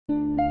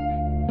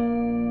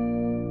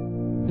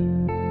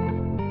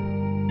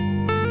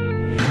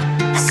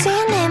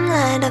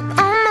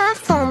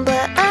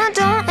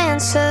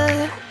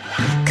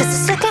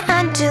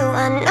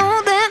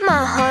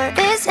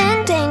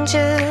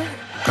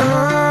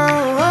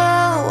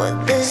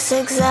This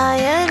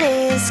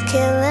anxiety is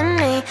killing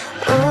me.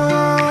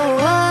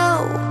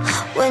 Ooh,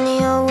 when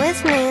you're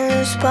with me,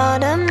 lose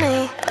part of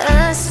me.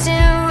 I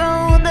still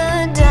roll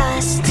the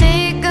dice,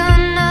 take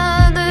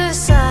another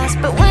slice.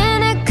 But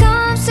when it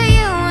comes to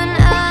you and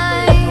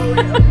I,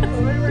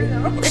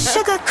 we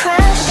sugar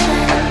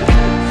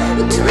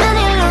crashing. Too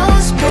many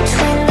lows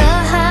between the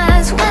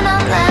highs. When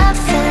I'm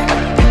laughing,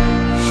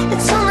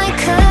 it's only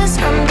 'cause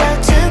I'm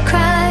about to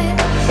cry.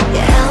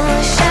 Yeah, I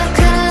wish I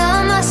could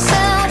love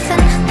myself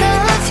and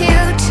love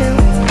you too.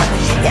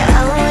 Yeah,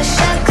 I wish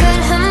I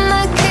could have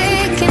my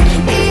cake and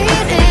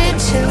eat it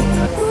too.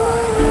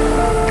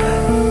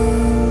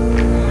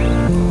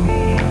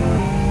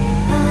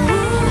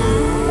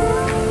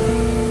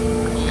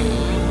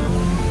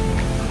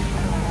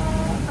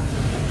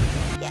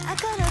 Yeah, I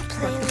got a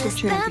playlist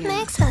that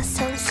makes us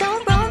sound so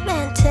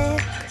romantic.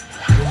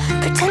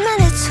 Pretend that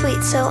it's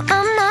sweet so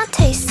I'm not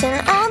tasting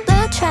all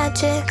the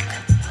tragic.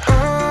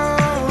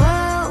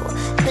 Oh,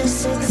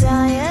 this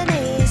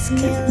anxiety is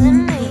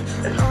killing me.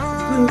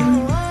 Oh,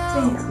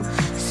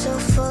 so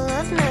full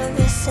of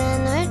nervous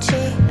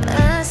energy.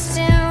 I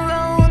still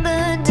roll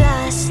the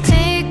dice,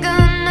 take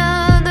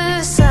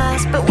another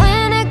slice. But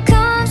when it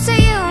comes to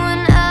you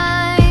and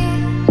I,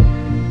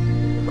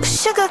 we're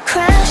sugar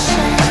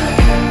crashing.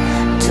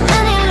 Too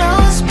many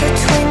lows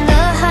between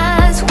the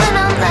highs. When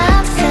I'm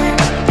laughing,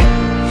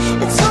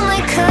 it's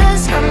only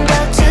 'cause I'm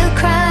about to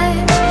cry.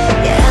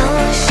 Yeah, I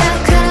wish I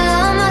could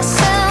love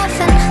myself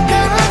and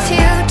love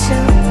you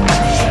too.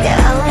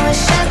 Yeah, I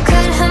wish I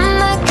could have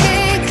my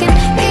cake and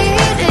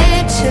eat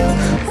it too.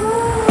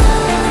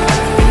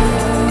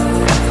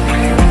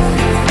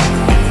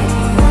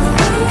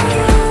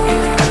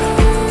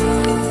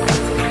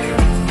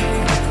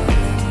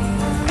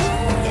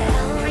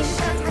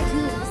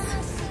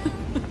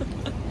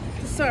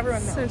 So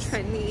everyone knows. So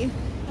trendy.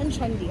 I'm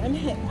trendy. I'm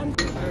hip.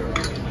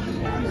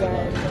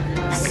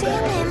 I see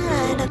your name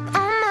right up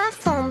on my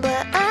phone,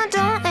 but I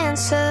don't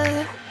answer.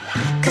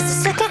 'Cause the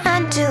second I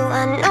do,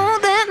 I know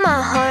that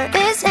my heart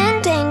is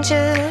in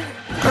danger.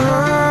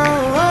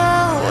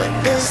 Oh,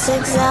 this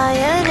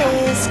anxiety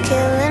is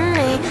killing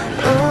me.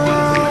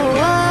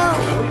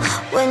 Oh,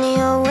 when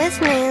you're with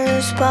me,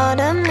 lose part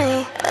of me.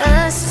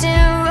 I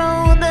still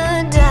roll the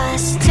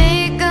dice,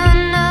 take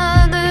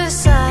another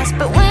slice.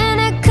 But when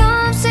it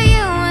comes to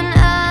you and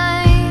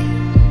I,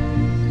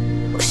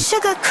 we're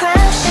sugar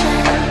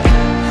crashing.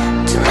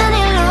 Too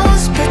many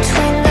lows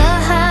between the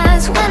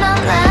highs. When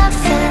I'm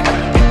laughing,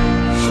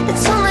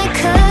 it's only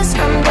 'cause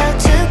I'm about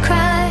to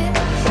cry.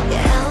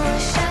 Yeah, I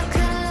wish I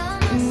could love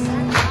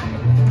myself.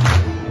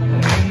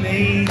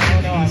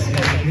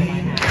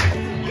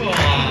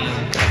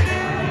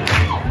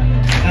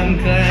 I'm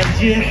glad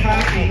you're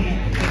happy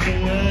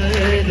looking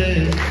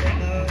others.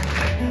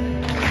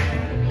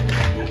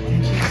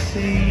 Did you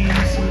save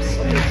some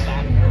space?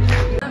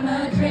 I'm a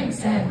drink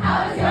said,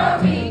 how's your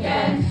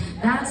weekend?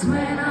 That's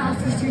when I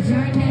first heard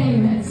your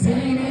name and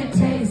saying it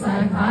tastes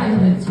like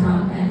violets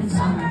from and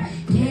summer.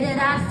 Did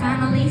I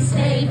finally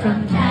stay from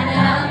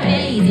Canada,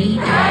 baby?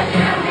 Can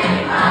you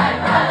meet my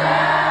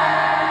brother?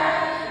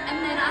 And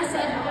then I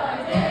said,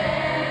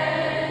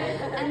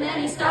 and then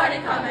he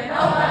started coming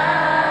over.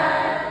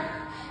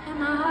 And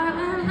my heart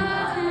went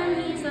up and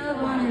he took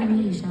one of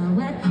me so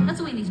wet. That's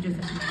what we need to do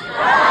for him.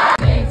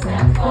 Big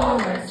step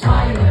forward, saw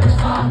you, it was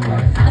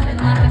awkward. Nothing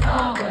like I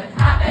thought would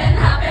happen.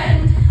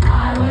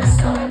 I was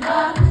so in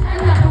love, and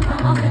that don't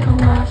come off in the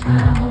wash. And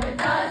I hope it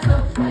does,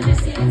 though. I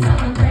just seen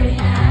someone pretty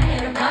and I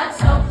hate her gut,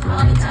 so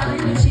I'll be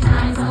telling you she's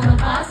nice on the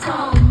bus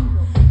home.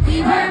 We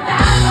were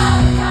bad, but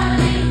we're trying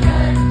to be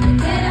good. It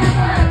didn't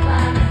work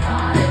like I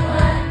thought it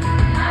would.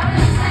 And I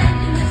was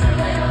sending this a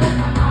little in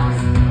my mom's.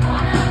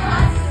 One of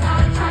us, I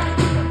was trying to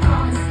keep a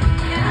promise.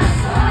 And I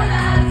swore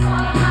that I'd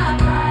swallow my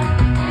pride.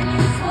 And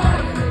you swore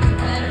you would do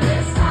better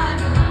this time.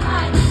 And I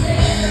might be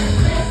bitter,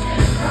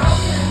 twisted,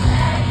 broken,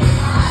 and you're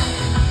mine.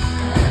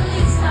 But at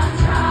least I'm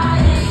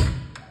trying.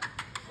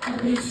 At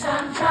least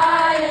I'm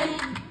trying.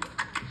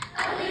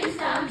 At least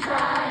I'm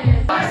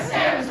trying. Our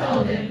hair was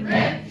golden,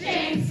 ripped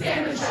jeans, skin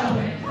was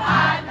showing.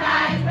 Hot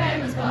night,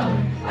 wind was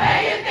blowing.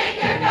 Where you think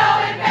you're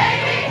going,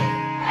 baby?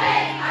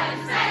 Hey, I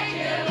just met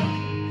you,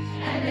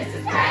 and this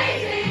is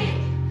crazy.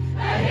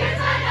 But here's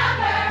my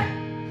number,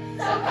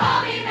 so call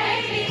me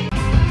maybe.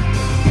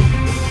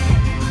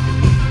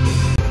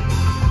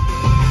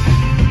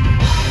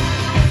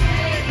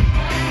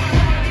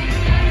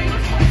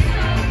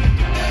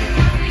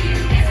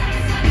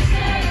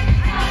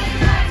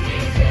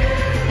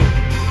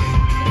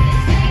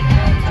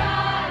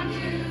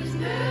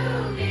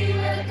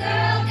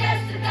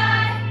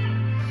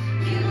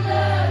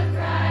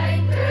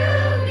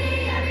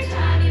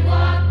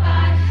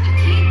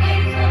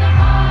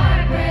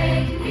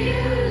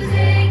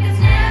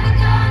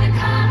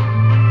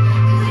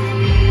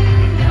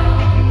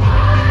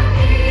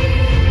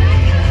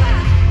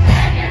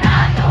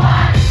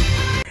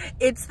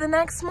 It's the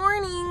next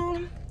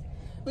morning.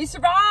 We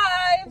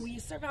survived. We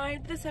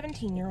survived the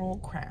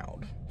 17-year-old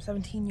crowd.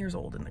 17 years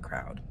old in the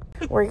crowd.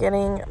 We're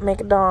getting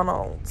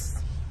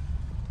McDonald's.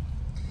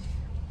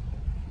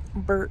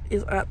 Bert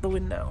is at the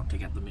window to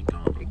get the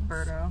McDonald's. Big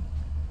Berto.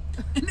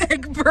 An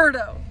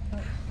Egberto.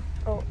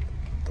 Oh,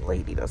 the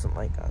lady doesn't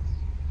like us.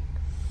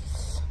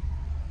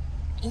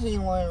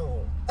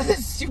 Hello.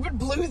 This stupid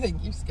blue thing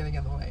keeps getting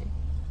in the way.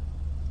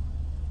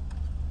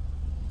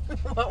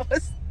 What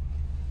was?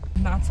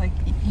 And that's like,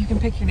 you can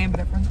pick your name, but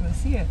everyone's gonna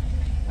see it.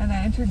 And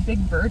I entered Big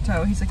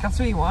Berto. He's like, that's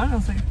what you want? I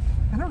was like,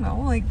 I don't know.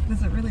 Like,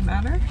 does it really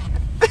matter?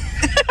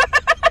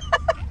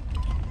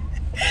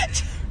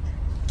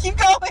 Keep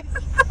going.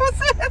 That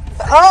was it.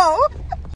 Oh.